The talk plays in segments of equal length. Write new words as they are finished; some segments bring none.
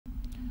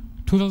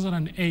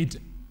2008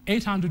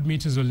 800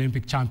 meters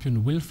Olympic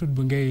champion Wilfred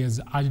Bungei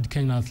has urged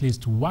Kenyan athletes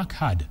to work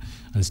hard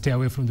and stay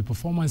away from the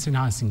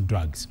performance-enhancing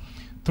drugs.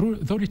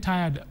 Though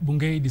retired,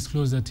 Bungei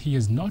disclosed that he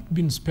has not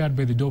been spared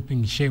by the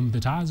doping shame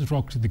that has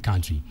rocked the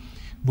country.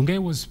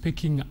 Bungei was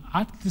speaking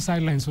at the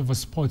sidelines of a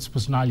Sports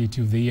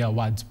Personality of the Year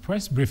Awards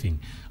press briefing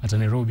at a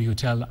Nairobi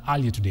hotel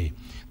earlier today.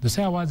 The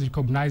SAY Awards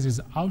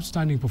recognizes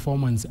outstanding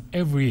performance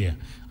every year,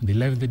 and the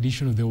 11th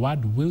edition of the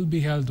award will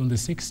be held on the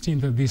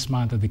 16th of this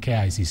month at the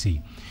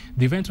KICC.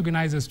 The event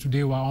organizers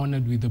today were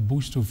honored with a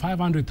boost of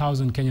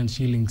 500,000 Kenyan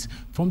shillings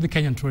from the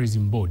Kenyan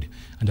Tourism Board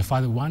and a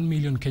further 1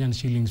 million Kenyan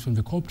shillings from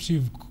the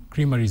co-operative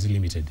Creameries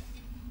Limited.